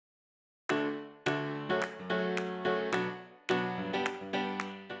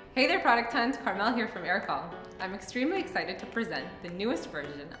Hey there, Product Hunt. Carmel here from Aircall. I'm extremely excited to present the newest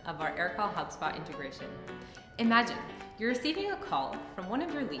version of our Aircall HubSpot integration. Imagine you're receiving a call from one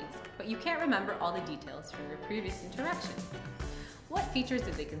of your leads, but you can't remember all the details from your previous interactions. What features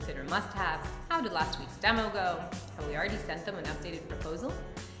did they consider must-haves? How did last week's demo go? Have we already sent them an updated proposal?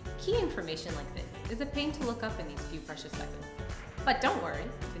 Key information like this is a pain to look up in these few precious seconds. But don't worry,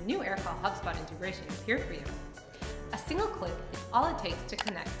 the new Aircall HubSpot integration is here for you. A single click is all it takes to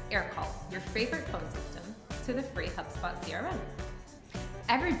connect Aircall, your favorite phone system, to the free HubSpot CRM.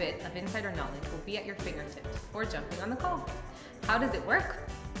 Every bit of insider knowledge will be at your fingertips before jumping on the call. How does it work?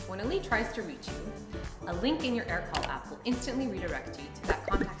 When a lead tries to reach you, a link in your Aircall app will instantly redirect you to that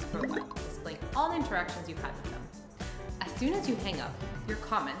contact's profile, displaying all the interactions you've had with them. As soon as you hang up, your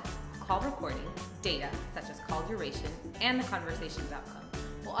comments, call recording, data such as call duration, and the conversation's outcome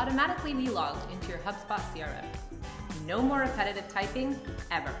will automatically be logged into your HubSpot CRM. No more repetitive typing,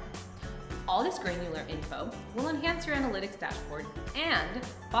 ever. All this granular info will enhance your analytics dashboard and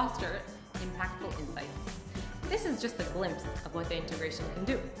foster impactful insights. This is just a glimpse of what the integration can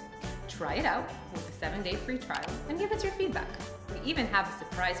do. Try it out with a 7-day free trial and give us your feedback. We even have a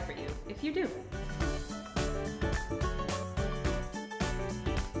surprise for you if you do.